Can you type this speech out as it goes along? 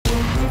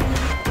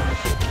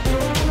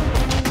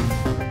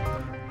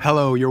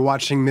Hello, you're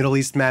watching Middle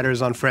East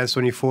Matters on France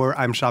 24.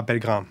 I'm Shah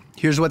Belgram.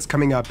 Here's what's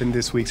coming up in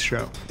this week's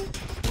show.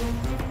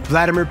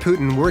 Vladimir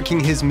Putin working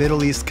his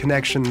Middle East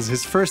connections.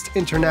 His first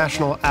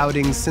international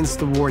outing since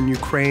the war in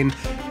Ukraine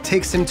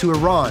takes him to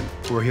Iran,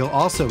 where he'll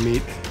also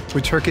meet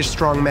with Turkish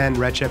strongman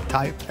Recep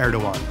Tayyip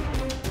Erdogan.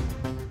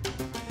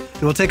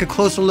 And we'll take a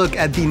closer look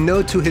at the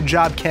No to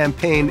Hijab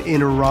campaign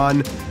in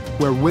Iran,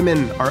 where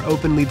women are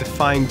openly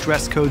defying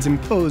dress codes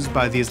imposed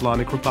by the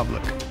Islamic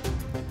Republic.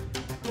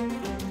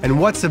 And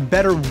what's a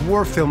better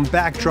war film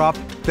backdrop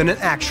than an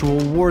actual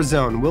war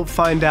zone? We'll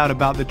find out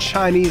about the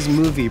Chinese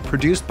movie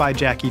produced by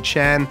Jackie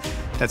Chan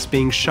that's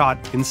being shot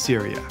in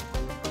Syria.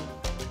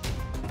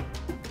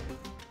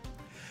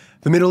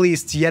 The Middle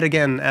East yet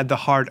again at the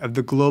heart of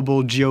the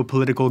global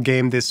geopolitical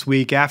game this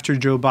week. After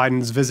Joe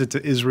Biden's visit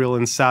to Israel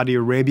and Saudi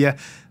Arabia,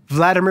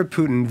 Vladimir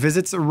Putin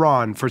visits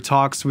Iran for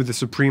talks with the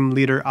Supreme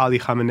Leader Ali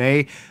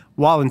Khamenei.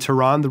 While in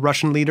Tehran, the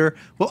Russian leader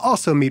will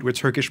also meet with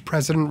Turkish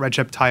President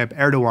Recep Tayyip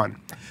Erdogan.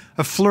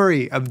 A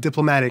flurry of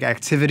diplomatic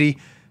activity,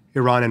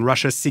 Iran and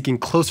Russia seeking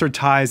closer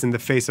ties in the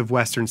face of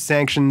Western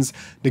sanctions,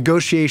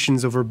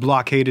 negotiations over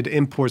blockaded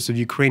imports of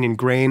Ukrainian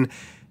grain,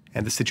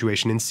 and the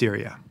situation in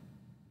Syria.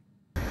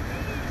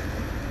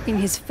 In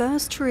his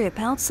first trip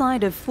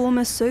outside of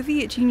former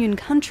Soviet Union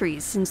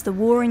countries since the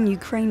war in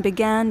Ukraine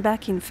began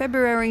back in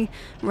February,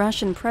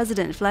 Russian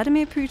President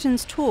Vladimir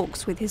Putin's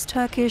talks with his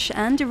Turkish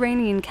and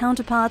Iranian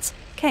counterparts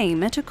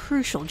came at a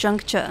crucial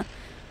juncture.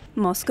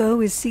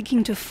 Moscow is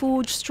seeking to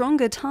forge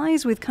stronger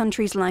ties with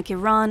countries like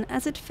Iran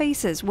as it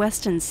faces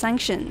Western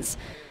sanctions.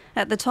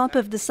 At the top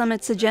of the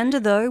summit's agenda,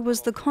 though,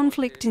 was the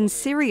conflict in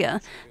Syria,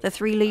 the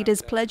three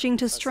leaders pledging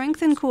to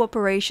strengthen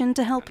cooperation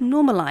to help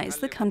normalize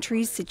the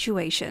country's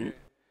situation.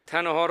 The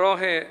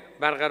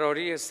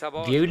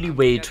only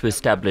way to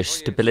establish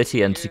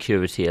stability and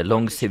security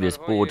along Syria's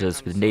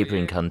borders with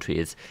neighbouring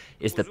countries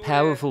is the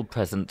powerful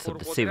presence of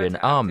the Syrian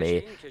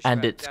army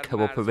and its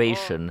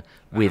cooperation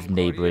with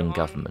neighbouring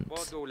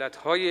governments.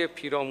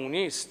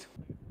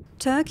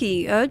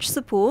 Turkey urged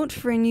support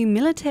for a new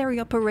military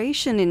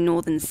operation in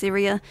northern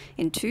Syria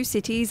in two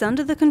cities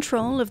under the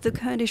control of the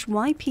Kurdish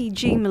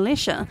YPG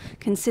militia,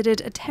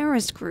 considered a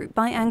terrorist group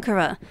by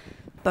Ankara.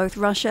 Both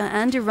Russia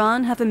and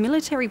Iran have a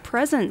military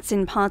presence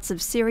in parts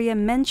of Syria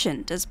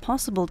mentioned as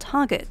possible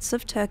targets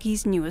of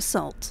Turkey's new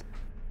assault.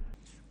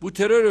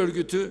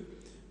 It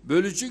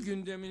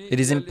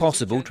is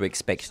impossible to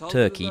expect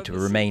Turkey to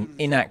remain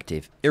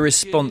inactive,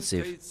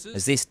 irresponsive,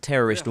 as this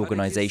terrorist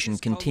organization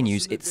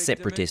continues its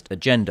separatist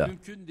agenda.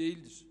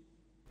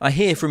 I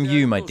hear from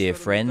you, my dear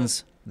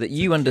friends, that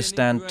you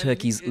understand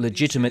Turkey's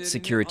legitimate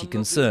security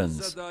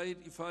concerns.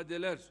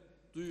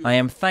 I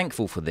am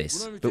thankful for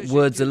this, but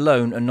words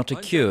alone are not a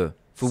cure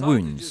for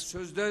wounds.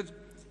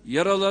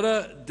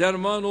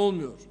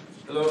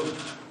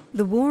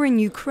 The war in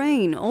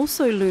Ukraine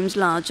also looms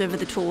large over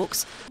the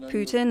talks.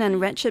 Putin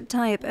and Recep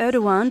Tayyip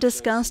Erdogan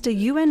discussed a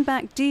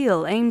UN-backed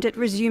deal aimed at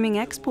resuming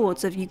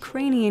exports of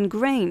Ukrainian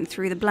grain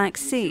through the Black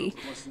Sea.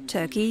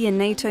 Turkey, a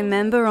NATO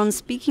member on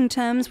speaking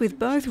terms with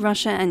both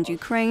Russia and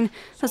Ukraine,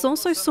 has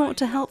also sought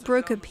to help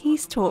broker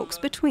peace talks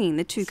between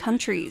the two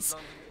countries.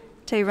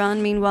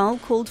 Tehran, meanwhile,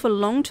 called for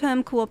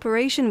long-term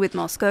cooperation with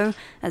Moscow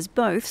as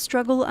both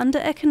struggle under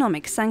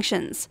economic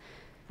sanctions.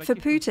 For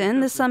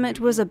Putin, the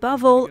summit was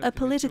above all a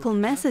political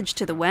message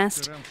to the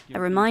West, a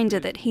reminder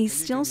that he's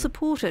still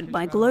supported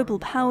by global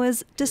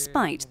powers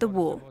despite the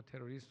war.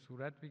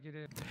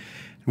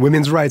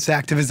 Women's rights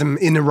activism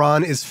in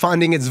Iran is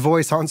finding its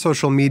voice on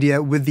social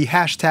media with the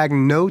hashtag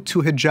No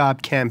to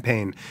Hijab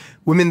campaign.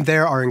 Women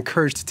there are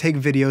encouraged to take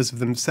videos of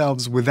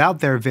themselves without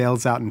their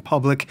veils out in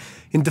public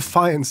in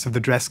defiance of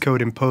the dress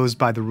code imposed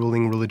by the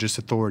ruling religious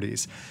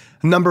authorities.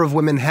 A number of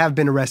women have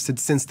been arrested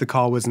since the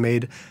call was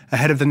made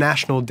ahead of the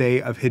National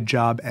Day of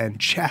Hijab and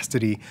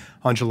Chastity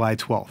on July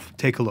 12th.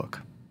 Take a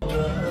look.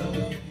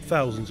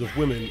 Thousands of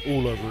women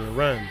all over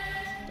Iran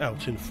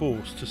out in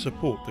force to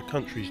support the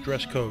country's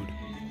dress code.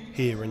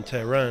 Here in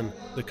Tehran,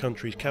 the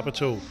country's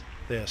capital,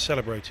 they are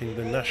celebrating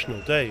the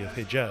National Day of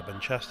Hijab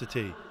and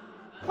Chastity.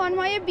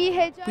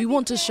 We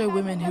want to show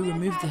women who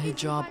remove the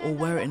hijab or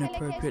wear it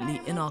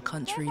inappropriately in our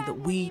country that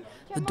we,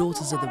 the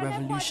daughters of the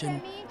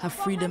revolution, have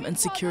freedom and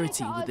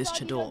security with this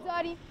chador.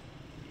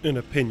 An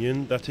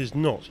opinion that is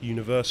not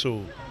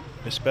universal,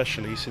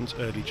 especially since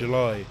early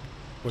July,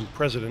 when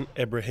President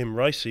Ebrahim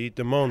Raisi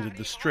demanded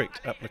the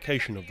strict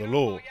application of the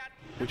law,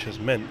 which has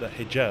meant that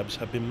hijabs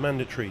have been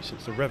mandatory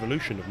since the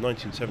revolution of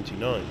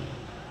 1979.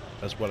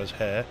 As well as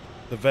hair,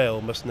 the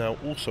veil must now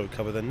also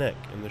cover the neck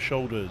and the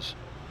shoulders.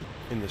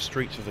 In the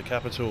streets of the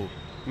capital,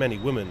 many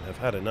women have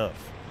had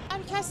enough.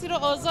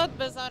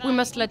 We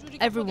must let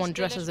everyone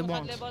dress as they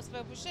want.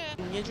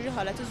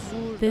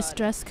 This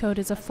dress code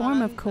is a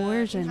form of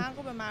coercion.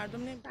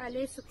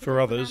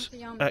 For others,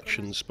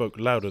 actions spoke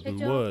louder than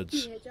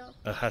words.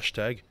 A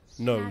hashtag,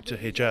 No to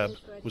Hijab,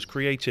 was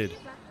created.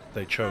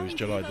 They chose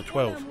July the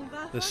 12th,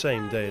 the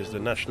same day as the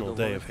National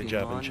Day of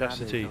Hijab and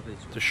Chastity,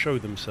 to show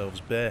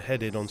themselves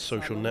bareheaded on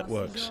social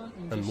networks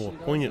and more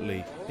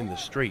poignantly in the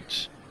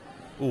streets,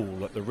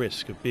 all at the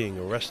risk of being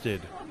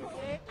arrested.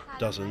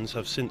 Dozens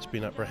have since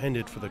been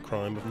apprehended for the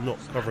crime of not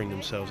covering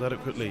themselves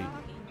adequately.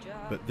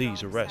 But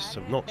these arrests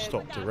have not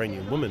stopped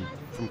Iranian women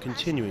from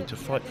continuing to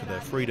fight for their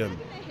freedom.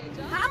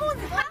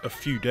 A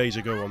few days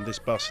ago on this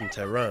bus in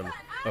Tehran,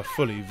 a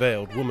fully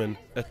veiled woman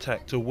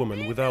attacked a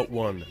woman without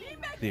one.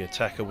 The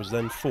attacker was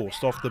then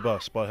forced off the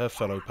bus by her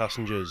fellow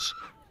passengers.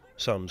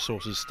 Some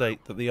sources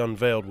state that the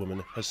unveiled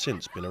woman has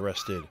since been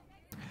arrested.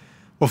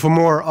 Well, for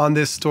more on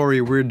this story,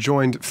 we're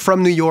joined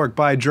from New York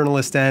by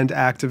journalist and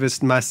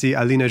activist Masih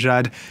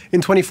Alinejad. In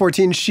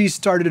 2014, she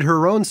started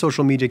her own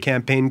social media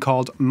campaign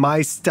called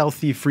My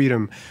Stealthy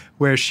Freedom,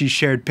 where she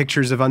shared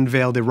pictures of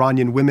unveiled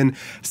Iranian women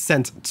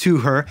sent to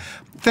her.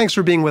 Thanks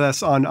for being with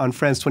us on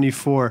France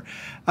 24.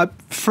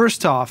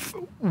 First off,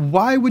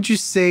 why would you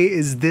say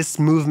is this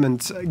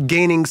movement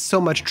gaining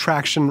so much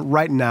traction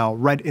right now,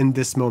 right in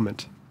this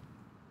moment?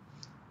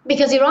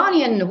 Because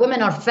Iranian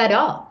women are fed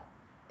up.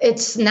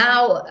 It's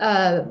now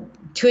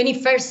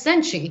 21st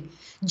century.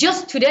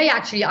 Just today,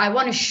 actually, I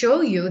want to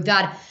show you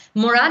that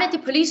morality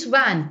police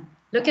van,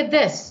 look at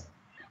this,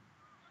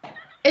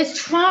 is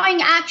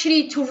trying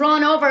actually to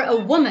run over a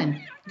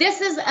woman.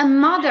 This is a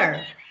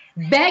mother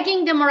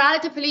begging the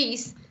morality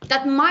police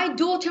that my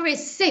daughter is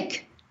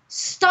sick.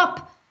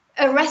 Stop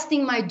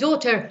arresting my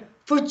daughter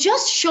for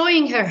just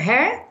showing her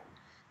hair.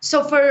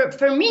 So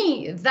for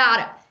me,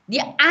 that the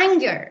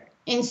anger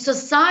in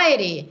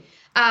society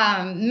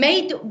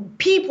made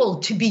people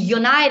to be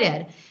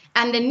united,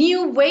 and the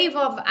new wave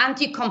of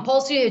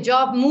anti-compulsory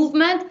hijab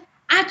movement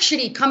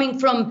actually coming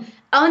from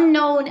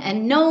unknown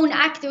and known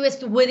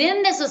activists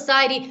within the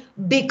society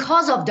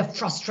because of the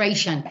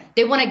frustration.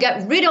 They want to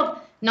get rid of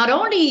not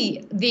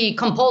only the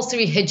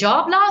compulsory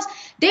hijab laws,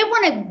 they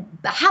want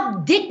to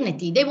have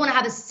dignity. They want to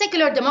have a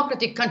secular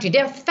democratic country.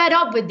 They're fed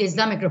up with the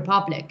Islamic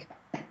Republic.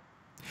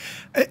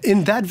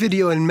 In that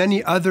video and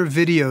many other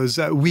videos,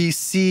 we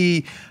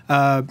see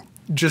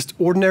just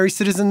ordinary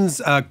citizens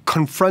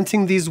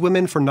confronting these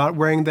women for not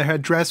wearing the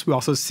headdress. We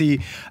also see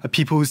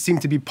people who seem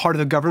to be part of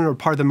the government or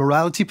part of the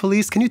morality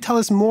police. Can you tell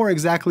us more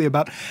exactly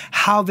about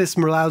how this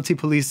morality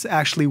police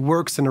actually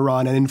works in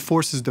Iran and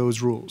enforces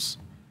those rules?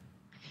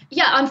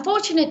 Yeah,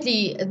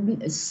 unfortunately,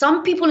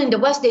 some people in the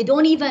West, they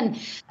don't even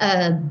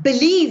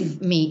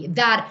believe me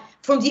that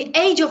from the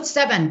age of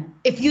 7,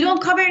 if you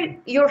don't cover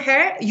your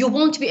hair, you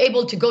won't be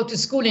able to go to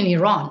school in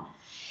Iran.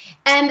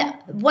 And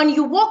when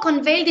you walk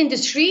unveiled in the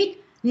street,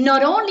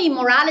 not only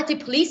morality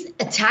police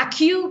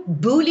attack you,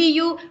 bully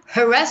you,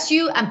 harass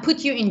you, and put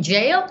you in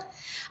jail,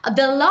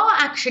 the law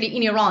actually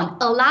in Iran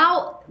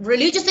allow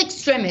religious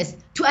extremists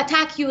to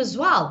attack you as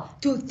well,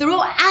 to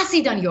throw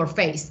acid on your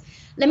face.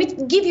 Let me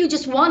give you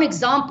just one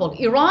example.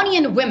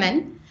 Iranian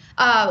women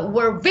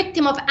were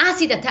victim of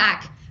acid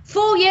attack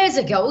 4 years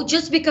ago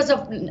just because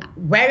of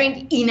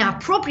wearing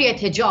inappropriate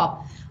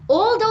hijab.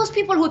 All those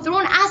people who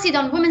thrown acid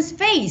on women's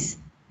face,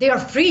 they are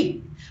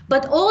free.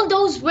 But all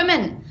those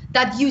women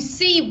that you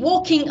see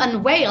walking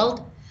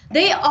unveiled,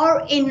 they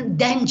are in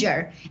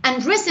danger.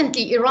 And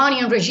recently,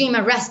 Iranian regime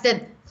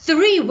arrested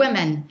 3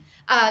 women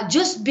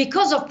just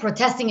because of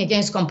protesting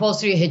against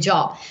compulsory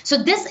hijab. So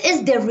this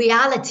is the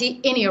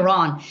reality in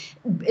Iran.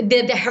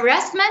 The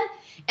harassment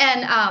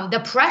and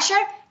the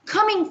pressure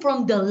coming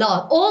from the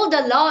law. All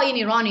the law in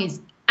Iran is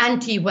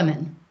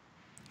anti-women.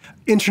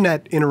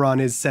 Internet in Iran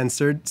is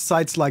censored.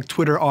 Sites like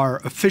Twitter are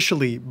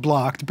officially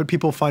blocked, but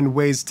people find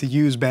ways to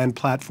use banned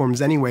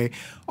platforms anyway.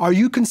 Are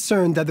you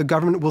concerned that the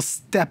government will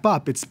step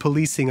up its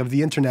policing of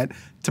the internet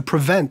to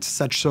prevent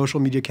such social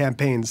media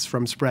campaigns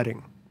from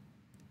spreading?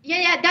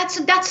 Yeah,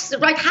 that's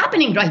right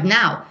happening right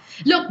now.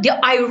 Look, the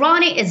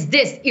irony is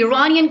this: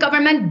 Iranian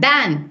government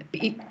banned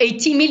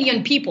 80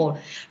 million people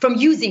from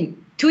using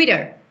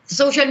Twitter,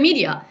 social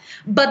media,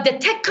 but the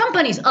tech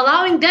companies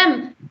allowing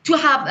them to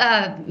have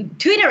a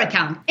Twitter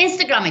account,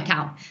 Instagram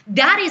account.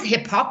 That is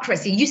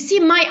hypocrisy. You see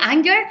my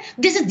anger?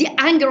 This is the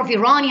anger of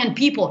Iranian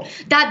people,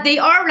 that they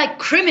are like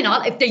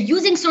criminal if they're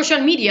using social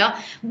media,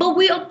 but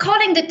we are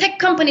calling the tech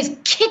companies,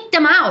 kick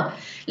them out.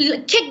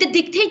 Kick the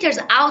dictators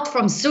out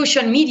from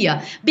social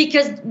media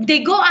because they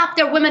go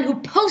after women who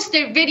post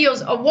their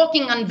videos of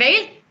walking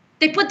unveiled.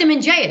 They put them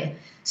in jail.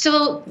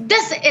 So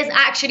this is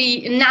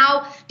actually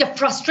now the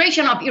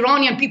frustration of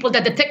Iranian people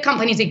that the tech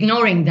companies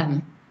ignoring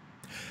them.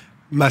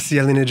 Masih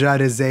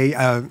Alinejad is a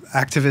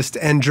activist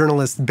and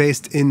journalist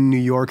based in New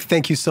York.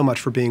 Thank you so much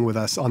for being with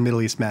us on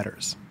Middle East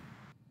Matters.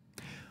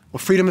 Well,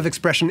 freedom of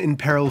expression in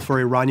peril for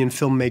Iranian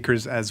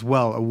filmmakers as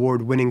well.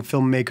 Award-winning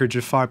filmmaker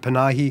Jafar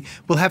Panahi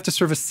will have to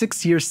serve a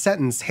 6-year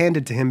sentence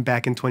handed to him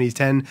back in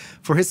 2010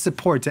 for his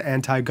support to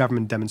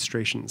anti-government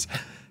demonstrations.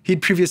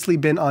 He'd previously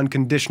been on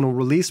conditional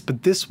release,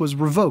 but this was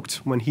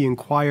revoked when he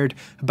inquired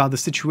about the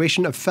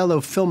situation of fellow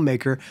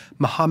filmmaker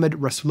Mohammad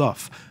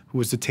Rasulov, who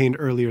was detained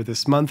earlier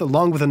this month,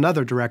 along with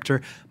another director,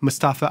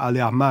 Mustafa Ali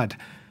Ahmad.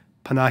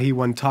 Panahi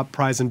won top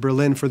prize in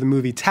Berlin for the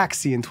movie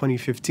Taxi in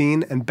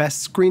 2015 and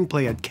Best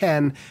Screenplay at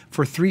Cannes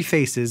for Three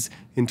Faces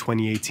in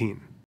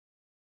 2018.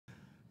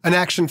 An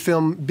action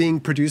film being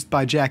produced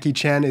by Jackie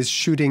Chan is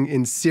shooting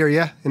in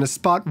Syria, in a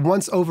spot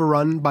once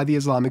overrun by the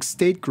Islamic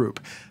State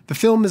group. The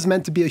film is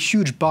meant to be a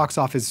huge box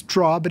office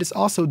draw, but it's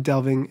also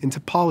delving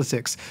into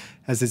politics,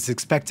 as it's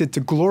expected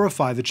to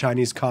glorify the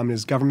Chinese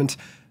Communist government.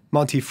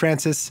 Monty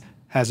Francis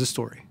has a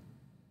story.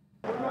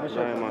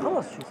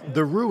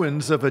 The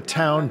ruins of a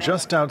town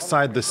just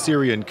outside the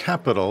Syrian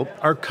capital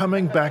are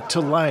coming back to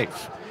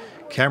life.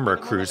 Camera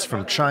crews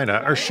from China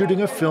are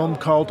shooting a film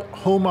called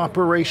Home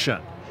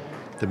Operation.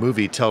 The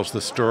movie tells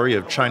the story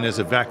of China's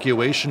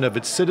evacuation of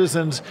its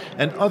citizens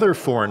and other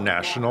foreign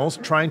nationals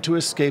trying to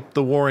escape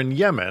the war in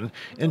Yemen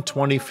in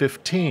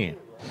 2015.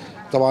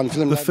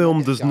 The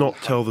film does not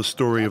tell the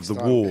story of the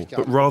war,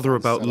 but rather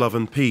about love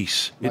and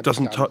peace. It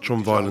doesn't touch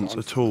on violence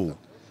at all.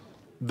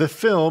 The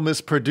film is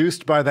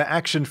produced by the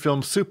action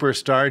film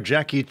superstar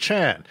Jackie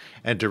Chan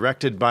and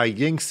directed by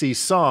Yingxi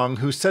Song,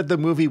 who said the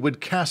movie would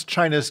cast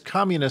China's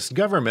communist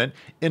government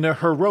in a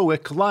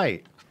heroic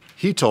light.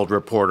 He told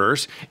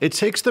reporters it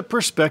takes the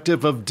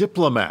perspective of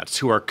diplomats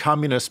who are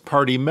Communist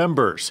Party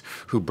members,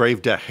 who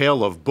braved a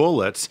hail of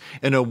bullets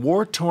in a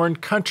war-torn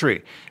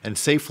country and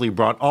safely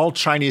brought all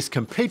Chinese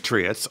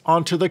compatriots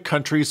onto the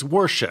country's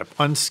warship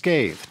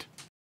unscathed.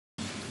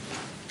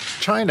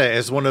 China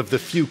is one of the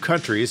few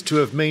countries to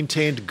have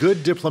maintained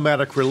good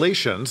diplomatic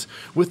relations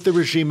with the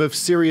regime of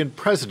Syrian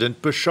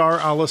President Bashar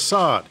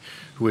al-Assad,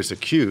 who is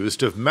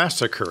accused of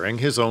massacring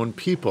his own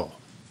people.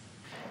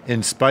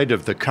 In spite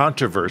of the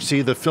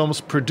controversy, the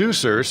film's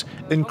producers,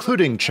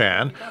 including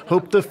Chan,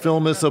 hope the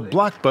film is a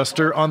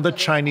blockbuster on the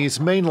Chinese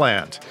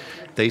mainland.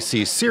 They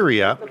see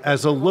Syria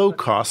as a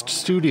low-cost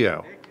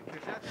studio.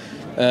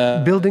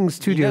 Building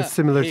studios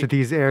similar to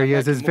these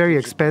areas is very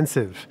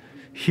expensive.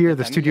 Here,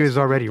 the studio is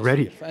already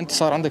ready.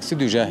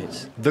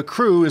 The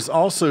crew is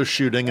also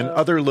shooting in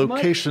other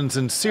locations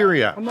in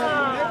Syria.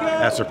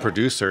 As a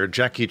producer,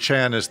 Jackie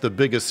Chan is the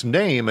biggest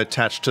name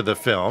attached to the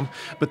film,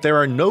 but there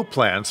are no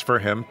plans for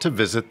him to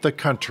visit the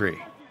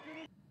country.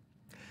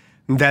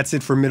 That's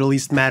it for Middle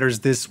East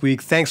Matters this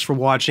week. Thanks for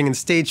watching, and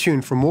stay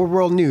tuned for more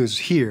world news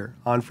here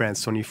on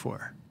France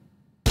 24.